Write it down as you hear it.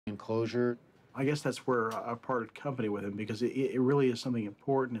closure. I guess that's where I parted company with him, because it really is something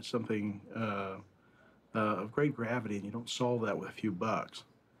important. It's something of great gravity, and you don't solve that with a few bucks.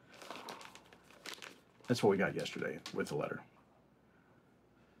 That's what we got yesterday with the letter.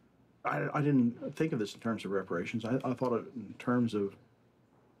 I didn't think of this in terms of reparations. I thought it in terms of,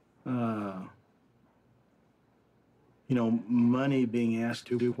 money being asked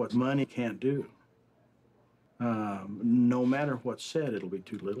to do what money can't do. No matter what's said, it'll be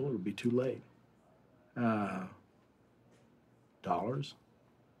too little, it'll be too late. Dollars.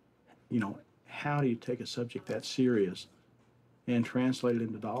 How do you take a subject that serious and translate it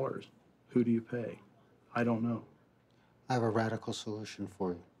into dollars? Who do you pay? I don't know. I have a radical solution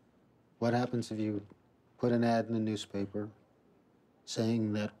for you. What happens if you put an ad in the newspaper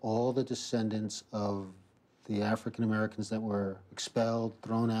saying that all the descendants of the African Americans that were expelled,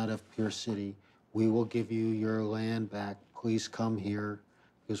 thrown out of Pierce City, we will give you your land back. Please come here,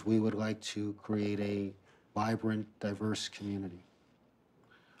 because we would like to create a vibrant, diverse community.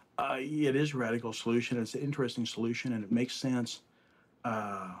 It is a radical solution. It's an interesting solution, and it makes sense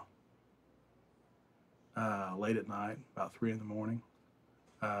late at night, about 3 in the morning,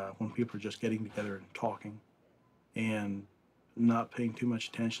 when people are just getting together and talking and not paying too much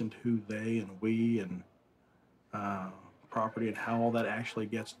attention to who they and we and property and how all that actually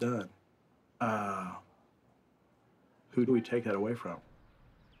gets done. Who do we take that away from?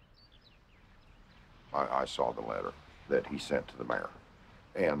 I saw the letter that he sent to the mayor,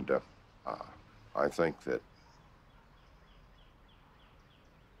 and I think that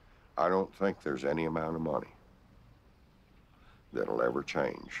I don't think there's any amount of money that'll ever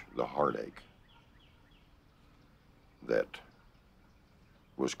change the heartache that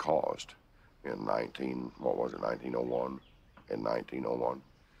was caused in 1901 and 1901.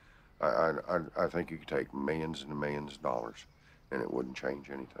 I think you could take millions and millions of dollars and it wouldn't change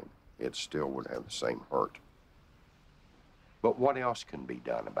anything. It still would have the same hurt. But what else can be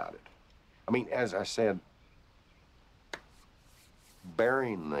done about it? I mean, as I said,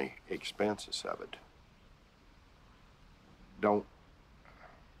 bearing the expenses of it,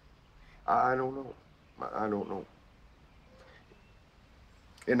 I don't know. I don't know.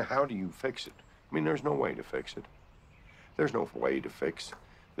 And how do you fix it? I mean, there's no way to fix it. There's no way to fix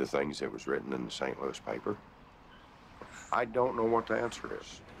the things that was written in the St. Louis paper. I don't know what the answer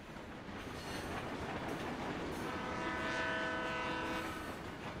is.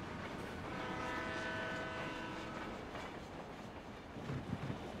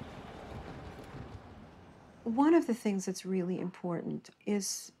 One of the things that's really important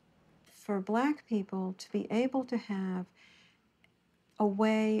is for Black people to be able to have a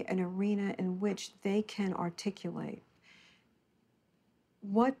way, an arena in which they can articulate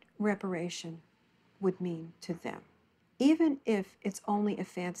what reparation would mean to them, even if it's only a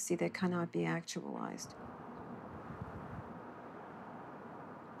fantasy that cannot be actualized.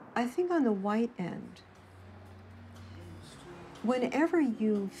 I think on the white end, whenever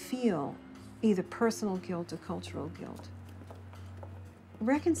you feel either personal guilt or cultural guilt,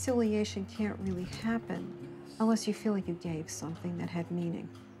 reconciliation can't really happen unless you feel like you gave something that had meaning.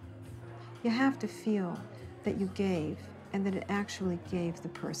 You have to feel that you gave and that it actually gave the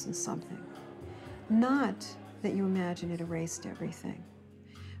person something. Not that you imagine it erased everything,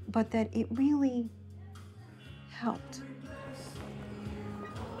 but that it really helped.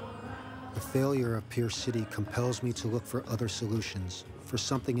 The failure of Pierce City compels me to look for other solutions, for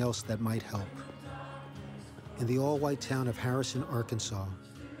something else that might help. In the all-white town of Harrison, Arkansas,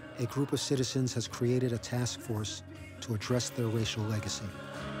 a group of citizens has created a task force to address their racial legacy.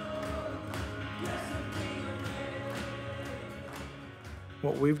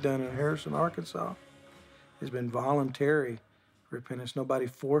 What we've done in Harrison, Arkansas has been voluntary repentance. Nobody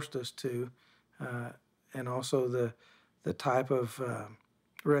forced us to. And also the type of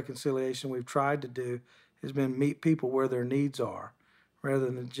reconciliation we've tried to do has been meet people where their needs are, rather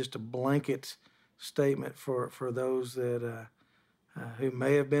than just a blanket statement for those that who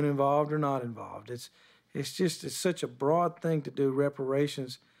may have been involved or not involved. It's such a broad thing to do.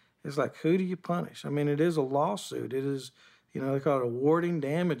 Reparations, it's like, who do you punish? I mean, it is a lawsuit. It is, they call it awarding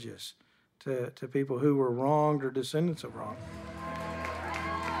damages to people who were wronged or descendants of wrong.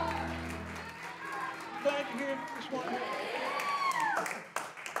 Glad you're here this morning.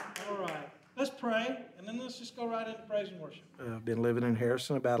 All right, let's pray, and then let's just go right into praise and worship. I've been living in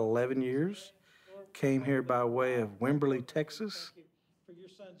Harrison about 11 years. Came here by way of Wimberley, Texas.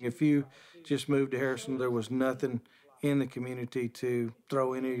 If you just moved to Harrison, there was nothing in the community to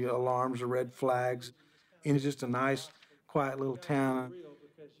throw any alarms or red flags. It was just a nice, quiet little town.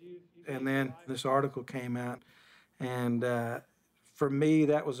 And then this article came out, and For me,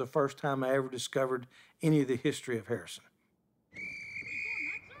 that was the first time I ever discovered any of the history of Harrison.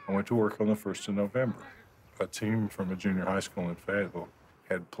 I went to work on the 1st of November. A team from a junior high school in Fayetteville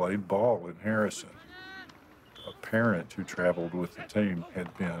had played ball in Harrison. A parent who traveled with the team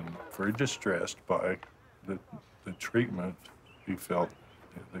had been very distressed by the treatment he felt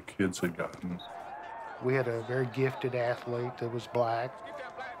the kids had gotten. We had a very gifted athlete that was black,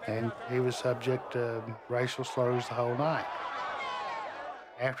 and he was subject to racial slurs the whole night.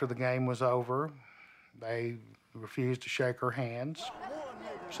 After the game was over, they refused to shake her hands.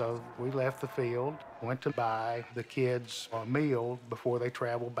 So we left the field, went to buy the kids a meal before they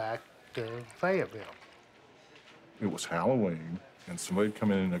traveled back to Fayetteville. It was Halloween, and somebody had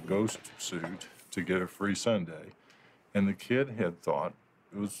come in a ghost suit to get a free sundae, and the kid had thought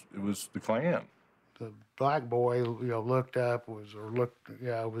it was the Klan. The black boy, looked up,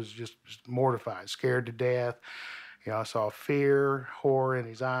 was just mortified, scared to death. I saw fear, horror in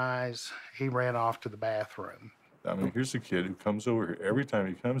his eyes. He ran off to the bathroom. I mean, here's a kid who comes over here. Every time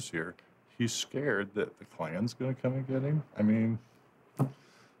he comes here, he's scared that the Klan's going to come and get him. I mean,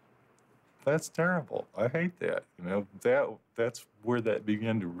 that's terrible. I hate that. That's where that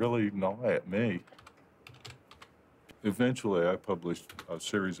began to really gnaw at me. Eventually, I published a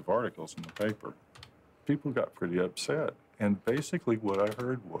series of articles in the paper. People got pretty upset. And basically what I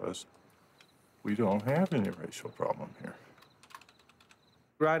heard was, we don't have any racial problem here.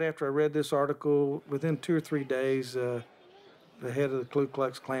 Right after I read this article, within 2 or 3 days, the head of the Ku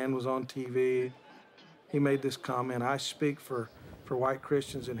Klux Klan was on TV. He made this comment, "I speak for white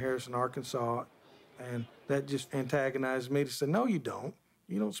Christians in Harrison, Arkansas," and that just antagonized me to say, "No, you don't.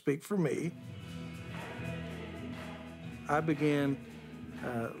 You don't speak for me." I began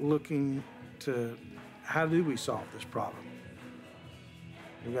looking to how do we solve this problem?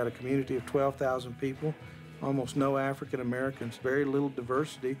 We've got a community of 12,000 people, almost no African Americans, very little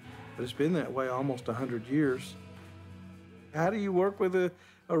diversity, but it's been that way almost 100 years. How do you work with a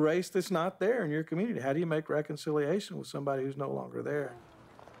race that's not there in your community? How do you make reconciliation with somebody who's no longer there?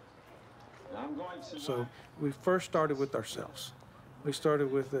 So we first started with ourselves. We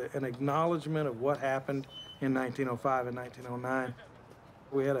started with an acknowledgement of what happened in 1905 and 1909.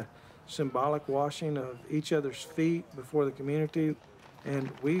 We had a symbolic washing of each other's feet before the community,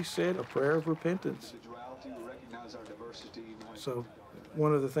 and we said a prayer of repentance. So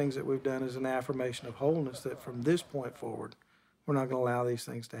one of the things that we've done is an affirmation of wholeness, that from this point forward, we're not going to allow these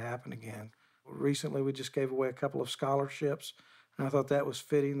things to happen again. Recently, we just gave away a couple of scholarships, and I thought that was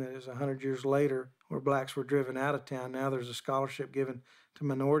fitting that as 100 years later, where blacks were driven out of town, now there's a scholarship given to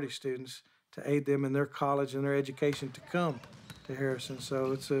minority students to aid them in their college and their education to come to Harrison.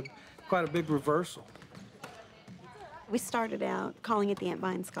 So it's quite a big reversal. We started out calling it the Aunt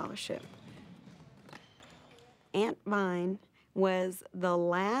Vine Scholarship. Aunt Vine was the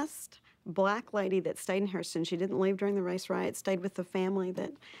last black lady that stayed in Harrison. She didn't leave during the race riots, stayed with the family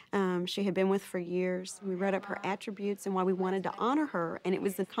that she had been with for years. We wrote up her attributes and why we wanted to honor her, and it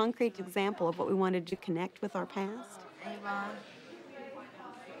was a concrete example of what we wanted to connect with our past. Avon.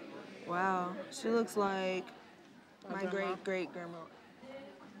 Wow, she looks like my great-great-grandma.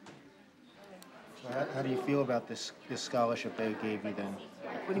 So how do you feel about this scholarship they gave you then?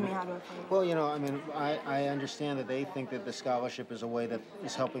 What do you mean, how do I feel? Well, I understand that they think that the scholarship is a way that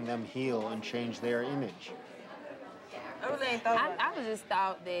is helping them heal and change their image. I just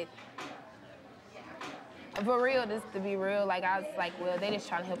thought that, for real, just to be real, I was like, well, they just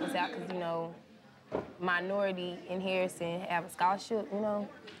trying to help us out because, minority in Harrison have a scholarship,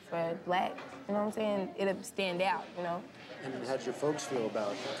 for blacks, you know what I'm saying? It'll stand out, And how did your folks feel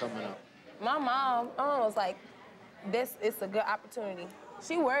about coming up? My mom was like, it's a good opportunity.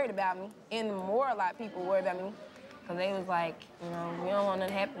 She worried about me, and a lot of people worried about me, because they was like, we don't want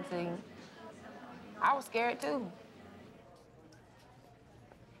nothing to happen to you. I was scared too.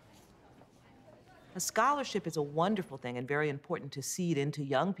 A scholarship is a wonderful thing and very important to seed into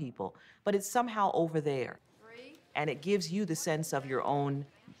young people, but it's somehow over there. And it gives you the sense of your own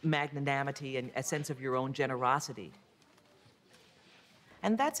magnanimity and a sense of your own generosity.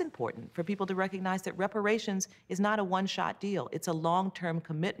 And that's important for people to recognize that reparations is not a one-shot deal. It's a long-term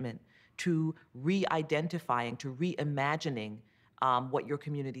commitment to re-identifying, to reimagining what your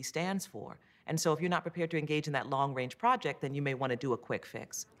community stands for. And so if you're not prepared to engage in that long-range project, then you may want to do a quick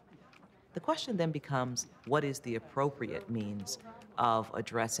fix. The question then becomes, what is the appropriate means of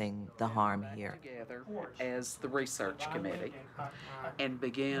addressing the harm here? Together as the research committee and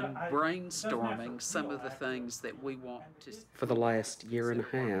began brainstorming some of the things that we want to. For the last year and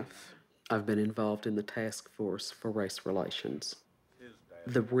a half, I've been involved in the task force for race relations.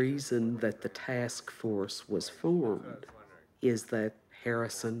 The reason that the task force was formed is that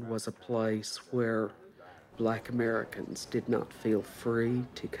Harrison was a place where Black Americans did not feel free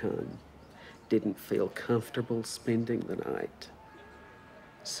to come, didn't feel comfortable spending the night.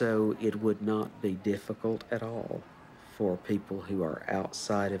 So it would not be difficult at all for people who are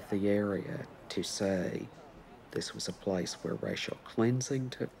outside of the area to say this was a place where racial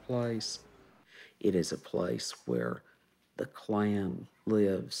cleansing took place. It is a place where the Klan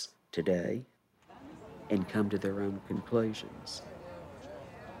lives today, and come to their own conclusions.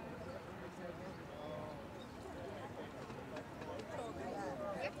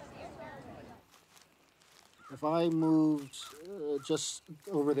 If I moved just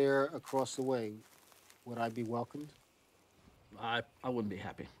over there across the way, would I be welcomed? I wouldn't be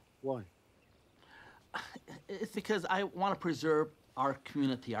happy. Why? It's because I want to preserve our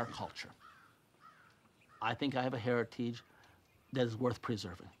community, our culture. I think I have a heritage that is worth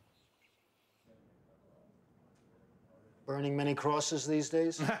preserving. Burning many crosses these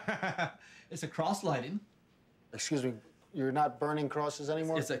days? It's a cross lighting. Excuse me, you're not burning crosses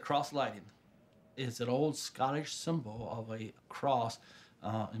anymore? It's a cross lighting. It's an old Scottish symbol of a cross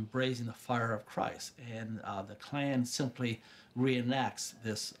embracing the fire of Christ. And the Klan simply reenacts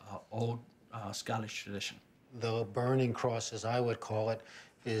this old Scottish tradition. The burning cross, as I would call it,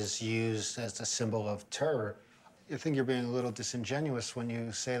 is used as a symbol of terror. I think you're being a little disingenuous when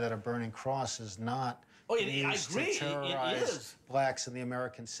you say that a burning cross is not used to terrorize blacks in the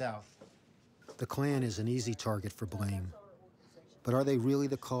American South. The Klan is an easy target for blame. But are they really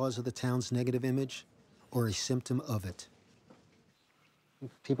the cause of the town's negative image, or a symptom of it?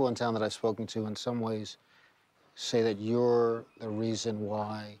 People in town that I've spoken to in some ways say that you're the reason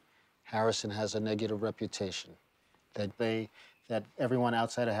why Harrison has a negative reputation, that everyone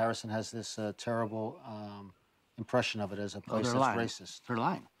outside of Harrison has this terrible impression of it as a place that's racist. They're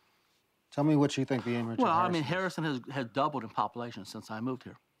lying. Tell me what you think the image of Harrison Well, I mean, Harrison has doubled in population since I moved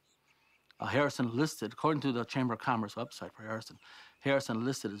here. Harrison listed, according to the Chamber of Commerce website for Harrison, Harrison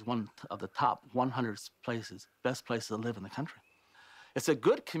listed as one of the top 100 places, best places to live in the country. It's a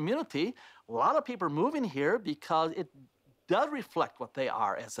good community. A lot of people are moving here because it does reflect what they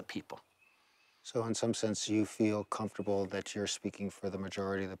are as a people. So in some sense, you feel comfortable that you're speaking for the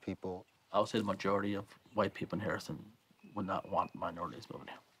majority of the people? I would say the majority of white people in Harrison would not want minorities moving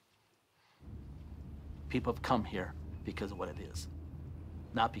here. People have come here because of what it is,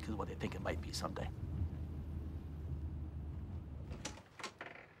 not because of what they think it might be someday.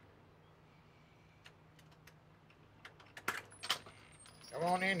 Come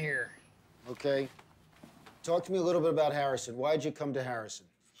on in here. Okay. Talk to me a little bit about Harrison. Why'd you come to Harrison?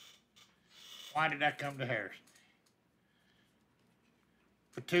 Why did I come to Harrison?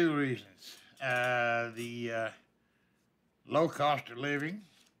 For two reasons. The low cost of living,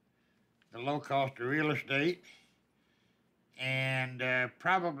 the low cost of real estate, and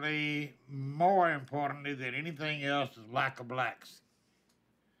probably more importantly than anything else is lack of blacks.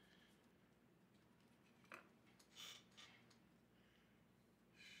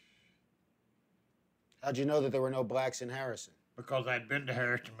 How'd you know that there were no blacks in Harrison? Because I'd been to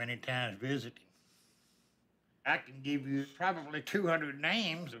Harrison many times visiting. I can give you probably 200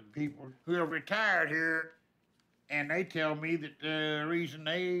 names of people who have retired here, and they tell me that the reason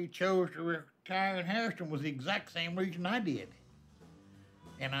they chose to retire in Harrison was the exact same reason I did.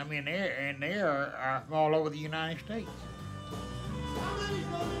 And I mean, they are from all over the United States.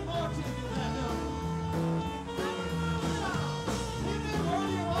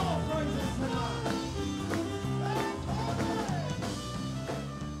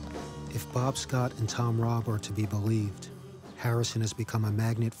 If Bob Scott and Tom Robb are to be believed, Harrison has become a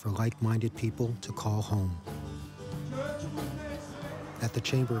magnet for like-minded people to call home. At the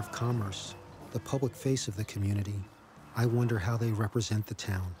Chamber of Commerce, the public face of the community, I wonder how they represent the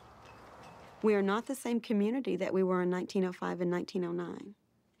town. We are not the same community that we were in 1905 and 1909.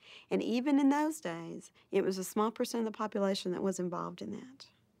 And even in those days, it was a small percent of the population that was involved in that.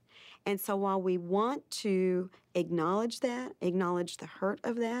 And so while we want to acknowledge that, acknowledge the hurt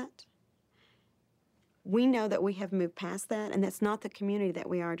of that, we know that we have moved past that, and that's not the community that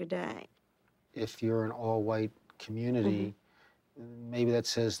we are today. If you're an all-white community, maybe that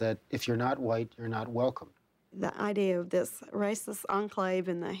says that if you're not white, you're not welcome. The idea of this racist enclave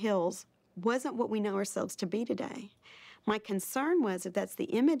in the hills wasn't what we know ourselves to be today. My concern was if that's the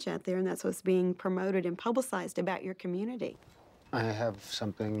image out there and that's what's being promoted and publicized about your community. I have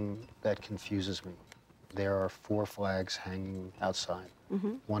something that confuses me. There are 4 flags hanging outside,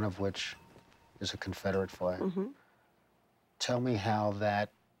 one of which is a Confederate flag. Tell me how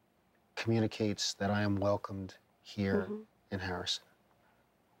that communicates that I am welcomed here in Harrison.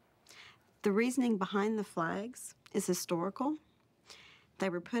 The reasoning behind the flags is historical. They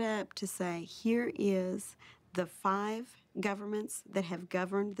were put up to say, here is the 5 governments that have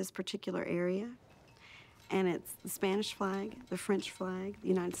governed this particular area, and it's the Spanish flag, the French flag, the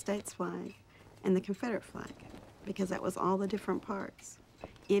United States flag, and the Confederate flag, because that was all the different parts.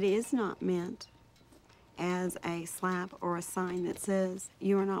 It is not meant as a slap or a sign that says,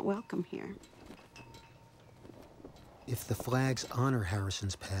 you are not welcome here. If the flags honor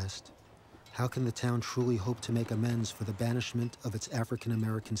Harrison's past, how can the town truly hope to make amends for the banishment of its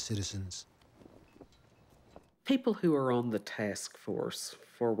African-American citizens? People who are on the task force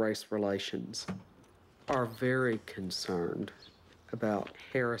for race relations are very concerned about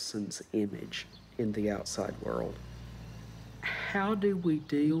Harrison's image in the outside world. How do we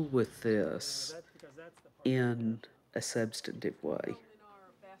deal with this in a substantive way?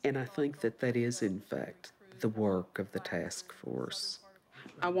 And I think that that is, in fact, the work of the task force.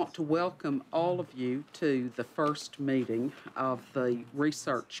 I want to welcome all of you to the first meeting of the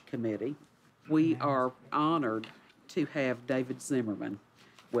research committee. We are honored to have David Zimmerman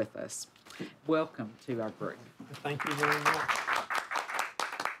with us. Welcome to our group. Thank you very much.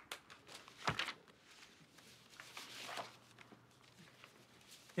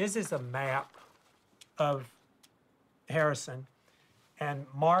 This is a map of Harrison, and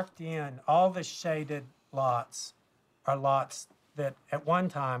marked in all the shaded lots are lots that at one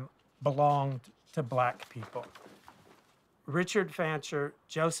time belonged to black people. Richard Fancher,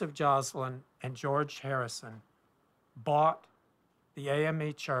 Joseph Joslin, and George Harrison bought the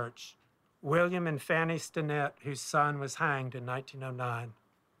AME Church. William and Fanny Stinnett, whose son was hanged in 1909,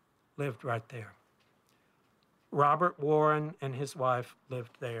 lived right there. Robert Warren and his wife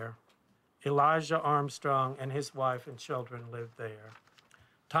lived there. Elijah Armstrong and his wife and children lived there.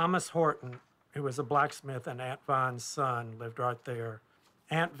 Thomas Horton, who was a blacksmith and Aunt Vine's son, lived right there.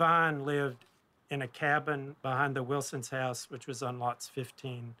 Aunt Vine lived in a cabin behind the Wilson's house, which was on lots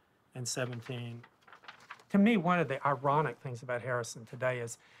 15 and 17. To me, one of the ironic things about Harrison today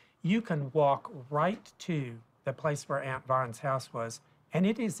is you can walk right to the place where Aunt Vine's house was, and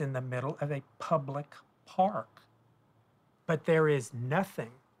it is in the middle of a public park. But there is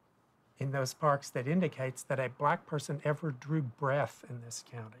nothing in those parks that indicates that a black person ever drew breath in this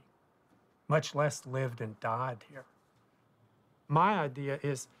county, much less lived and died here. My idea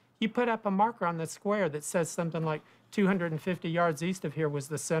is you put up a marker on the square that says something like 250 yards east of here was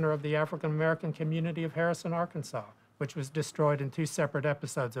the center of the African-American community of Harrison, Arkansas, which was destroyed in 2 separate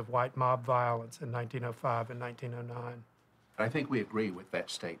episodes of white mob violence in 1905 and 1909. I think we agree with that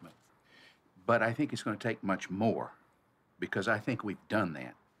statement. But I think it's going to take much more, because I think we've done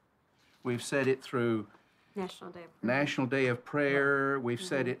that. We've said it through National Day of Prayer. We've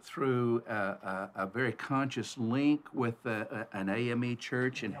said it through a very conscious link with an AME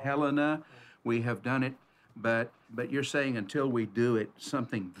church in Helena. We have done it, but you're saying until we do it,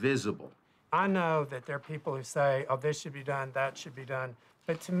 something visible. I know that there are people who say, oh, this should be done, that should be done.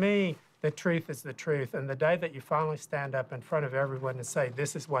 But to me, the truth is the truth. And the day that you finally stand up in front of everyone and say,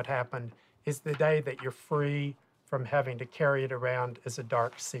 this is what happened, is the day that you're free from having to carry it around as a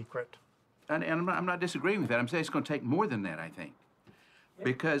dark secret. And I'm not disagreeing with that. I'm saying it's going to take more than that, I think.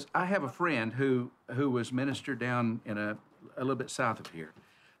 Because I have a friend who was minister down in a little bit south of here.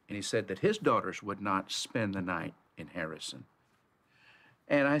 And he said that his daughters would not spend the night in Harrison.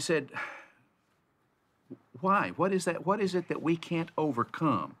 And I said, why? What is that? What is it that we can't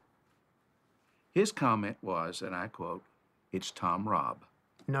overcome? His comment was, and I quote, it's Tom Robb.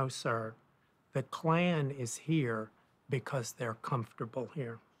 No, sir. The Klan is here because they're comfortable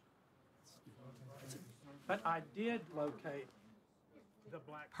here. But I did locate the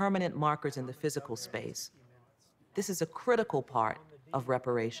black... Permanent markers in the physical space. This is a critical part of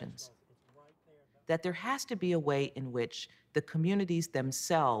reparations. That there has to be a way in which the communities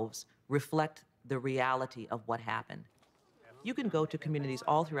themselves reflect the reality of what happened. You can go to communities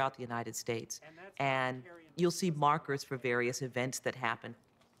all throughout the United States, and you'll see markers for various events that happened,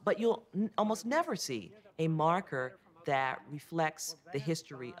 but you'll almost never see a marker that reflects the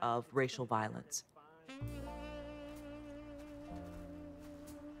history of racial violence.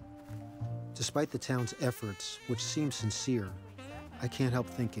 Despite the town's efforts, which seem sincere, I can't help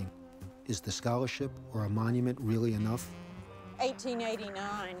thinking, is the scholarship or a monument really enough?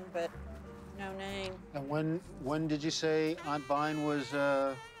 1889, but no name. And when did you say Aunt Vine was,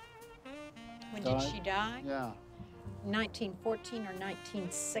 When did she die? Yeah. 1914 or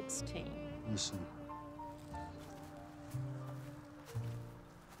 1916. Listen.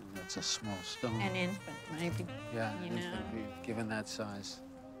 That's a small stone. An infant, maybe. Yeah, you an know. infant, given that size.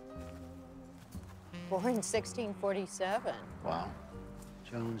 Born in 1647. Wow.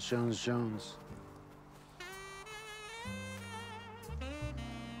 Jones, Jones, Jones.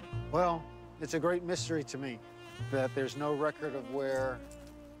 Well, it's a great mystery to me that there's no record of where,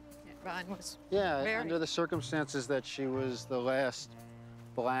 Ryan was under the circumstances that she was the last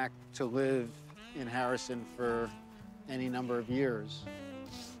black to live in Harrison for any number of years.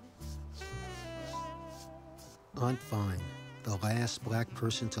 Aunt Vine, the last black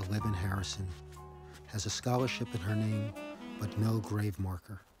person to live in Harrison, has a scholarship in her name, but no grave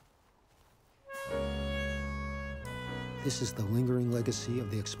marker. This is the lingering legacy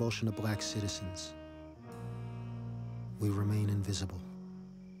of the expulsion of black citizens. We remain invisible.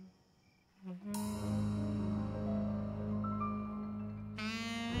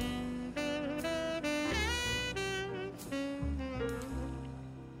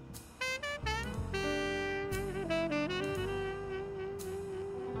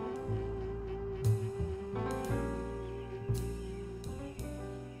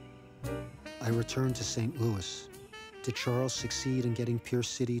 I returned to St. Louis. Did Charles succeed in getting Pierce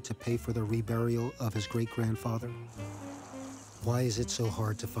City to pay for the reburial of his great-grandfather? Why is it so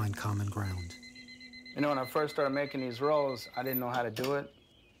hard to find common ground? You know, when I first started making these rolls, I didn't know how to do it,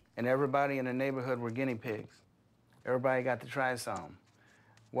 and everybody in the neighborhood were guinea pigs. Everybody got to try some.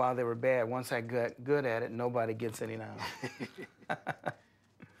 While they were bad, once I got good at it, nobody gets any now.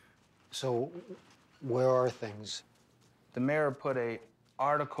 So, where are things? The mayor put an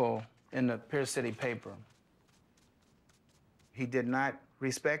article in the Pierce City paper. He did not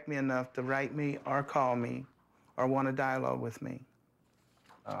respect me enough to write me or call me or want a dialogue with me.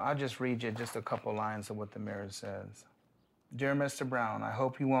 I'll just read you just a couple lines of what the mayor says. Dear Mr. Brown, I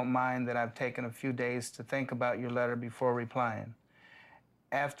hope you won't mind that I've taken a few days to think about your letter before replying.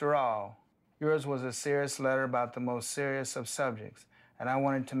 After all, yours was a serious letter about the most serious of subjects, and I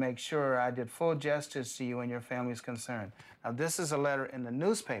wanted to make sure I did full justice to you and your family's concern. Now, this is a letter in the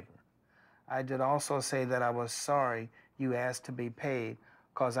newspaper. I did also say that I was sorry you asked to be paid,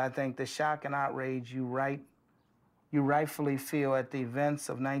 because I think the shock and outrage you rightfully feel at the events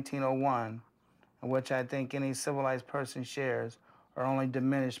of 1901, and which I think any civilized person shares, are only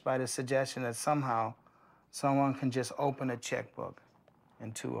diminished by the suggestion that somehow someone can just open a checkbook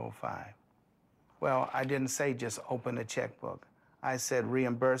in 205. Well, I didn't say just open a checkbook. I said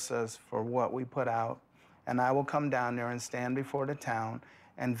reimburse us for what we put out, and I will come down there and stand before the town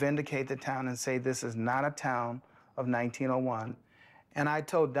and vindicate the town and say this is not a town of 1901. And I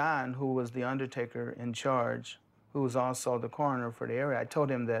told Don, who was the undertaker in charge, who was also the coroner for the area, I told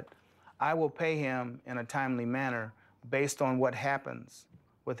him that I will pay him in a timely manner based on what happens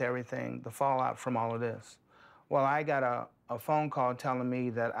with everything, the fallout from all of this. Well, I got a phone call telling me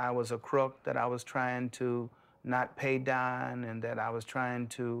that I was a crook, that I was trying to not pay Don, and that I was trying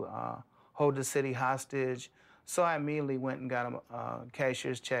to hold the city hostage. So I immediately went and got a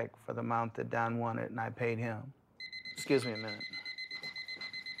cashier's check for the amount that Don wanted, and I paid him. Excuse me a minute.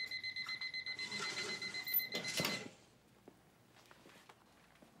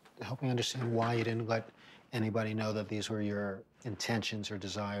 Help me understand why you didn't let anybody know that these were your intentions or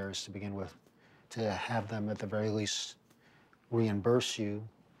desires to begin with, to have them at the very least reimburse you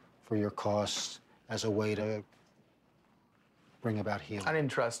for your costs as a way to bring about healing. I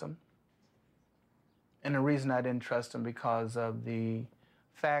didn't trust them. And the reason I didn't trust them because of the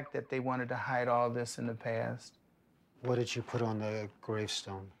fact that they wanted to hide all this in the past. What did you put on the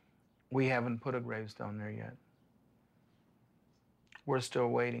gravestone? We haven't put a gravestone there yet. We're still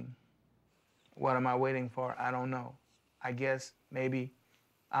waiting. What am I waiting for? I don't know. I guess maybe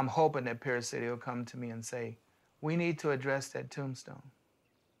I'm hoping that Pierce City will come to me and say, we need to address that tombstone.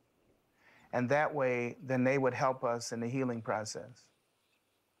 And that way, then they would help us in the healing process.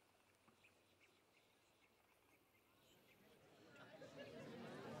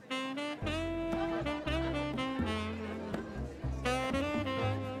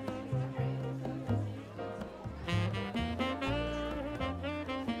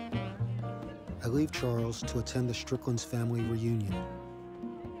 I leave Charles to attend the Strickland's family reunion.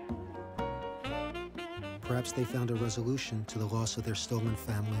 Perhaps they found a resolution to the loss of their stolen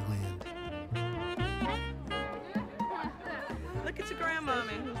family land. Look at your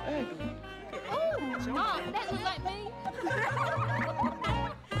grandmommy. Oh, Mom, that looks like me.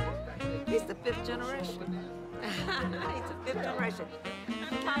 He's the fifth generation. He's the fifth generation.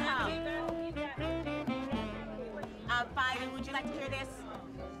 Biden, would you like to hear this?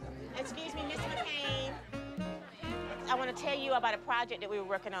 Excuse me, Miss McCain. I want to tell you about a project that we were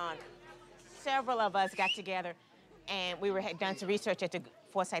working on. Several of us got together, and we had done some research at the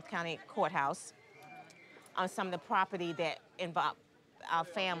Forsyth County Courthouse on some of the property that involved our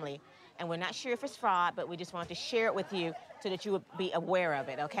family. And we're not sure if it's fraud, but we just wanted to share it with you so that you would be aware of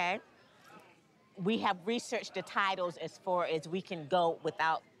it, okay? we have researched the titles as far as we can go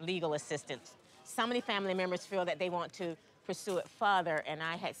without legal assistance. Some of the family members feel that they want to pursue it further, and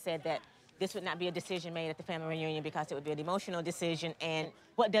I had said that this would not be a decision made at the family reunion because it would be an emotional decision, and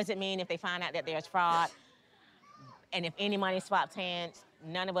what does it mean if they find out that there's fraud? And if any money swaps hands,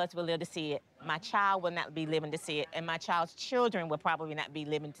 none of us will live to see it. My child will not be living to see it, and my child's children will probably not be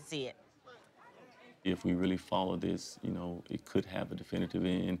living to see it. If we really follow this, it could have a definitive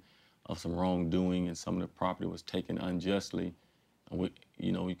end of some wrongdoing, and some of the property was taken unjustly. And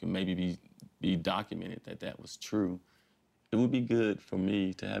we can maybe be documented that that was true. It would be good for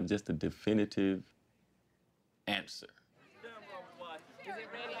me to have just a definitive answer. Is it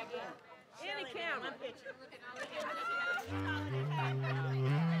ready again? In the camera.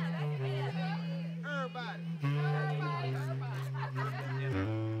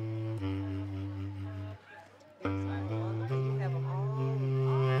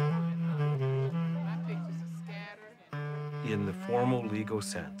 In the formal legal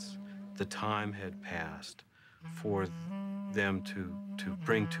sense, the time had passed for them to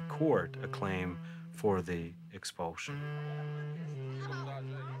bring to court a claim for the expulsion.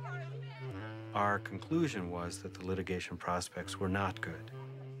 Our conclusion was that the litigation prospects were not good.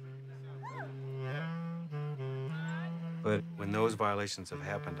 But when those violations have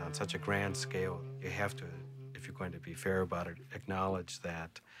happened on such a grand scale, you have to, if you're going to be fair about it, acknowledge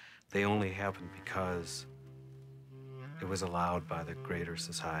that they only happened because it was allowed by the greater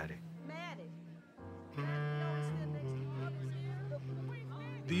society.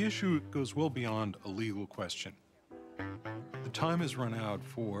 The issue goes well beyond a legal question. The time has run out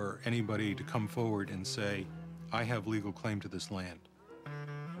for anybody to come forward and say, I have legal claim to this land.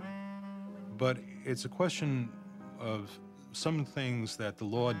 But it's a question of some things that the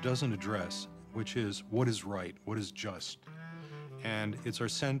law doesn't address, which is what is right, what is just. And it's our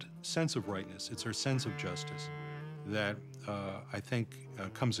sense of rightness, it's our sense of justice that I think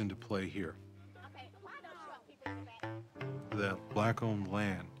comes into play here. That black-owned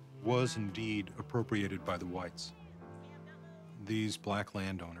land was indeed appropriated by the whites. These black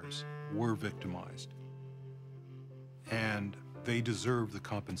landowners were victimized, and they deserve the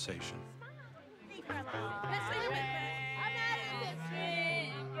compensation.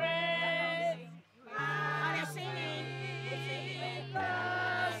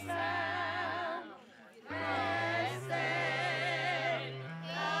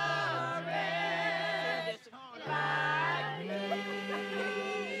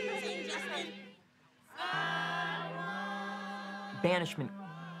 Banishment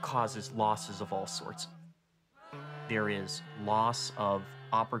causes losses of all sorts. There is loss of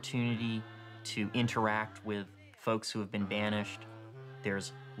opportunity to interact with folks who have been banished.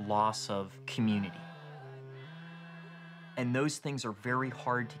 There's loss of community. And those things are very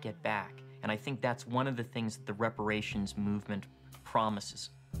hard to get back. And I think that's one of the things that the reparations movement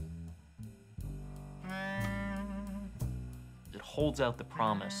promises. It holds out the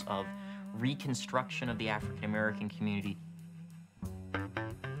promise of reconstruction of the African American community,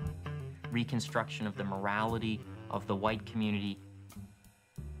 reconstruction of the morality of the white community,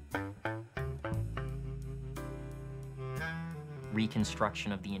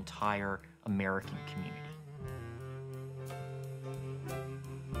 reconstruction of the entire American community.